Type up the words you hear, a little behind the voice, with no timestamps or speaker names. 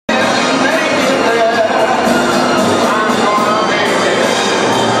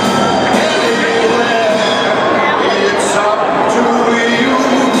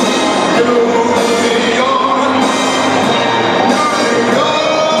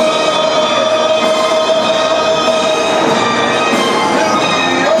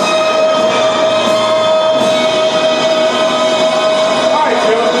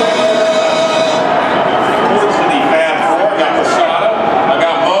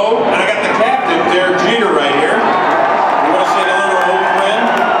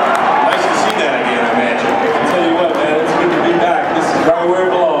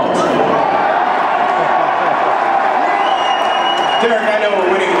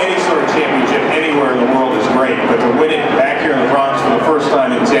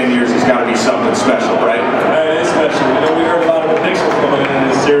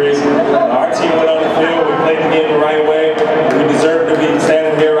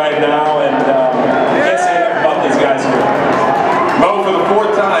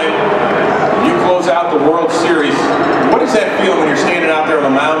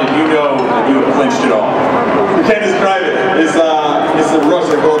it's a rush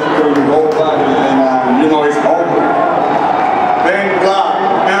that goes through the whole body, and you know it's over. Thank God.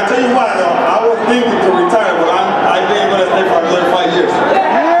 And I tell you what, I was thinking to retire, but I think I'm going to stay for another 5 years.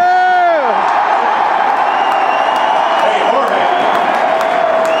 Hey, Jorge.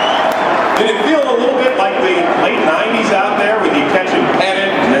 Did it feel a little bit like the late 90s out there with you catching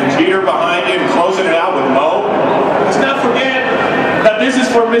Pettit and then Jeter behind you and closing it out with Mo? Let's not forget that this is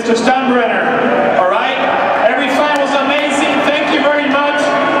for Mr. Steinbrenner, all right? Every fan was amazing. Thank you very much.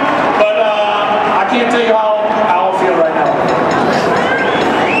 But I can't tell you how I feel right now.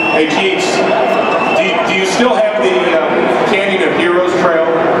 Hey, Chiefs, do you still have the Canyon of Heroes trail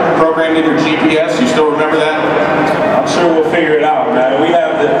programmed in your GPS? You still remember that? I'm sure we'll figure it out, man. We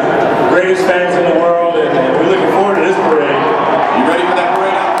have the greatest fans in the world, and we're looking forward to this parade.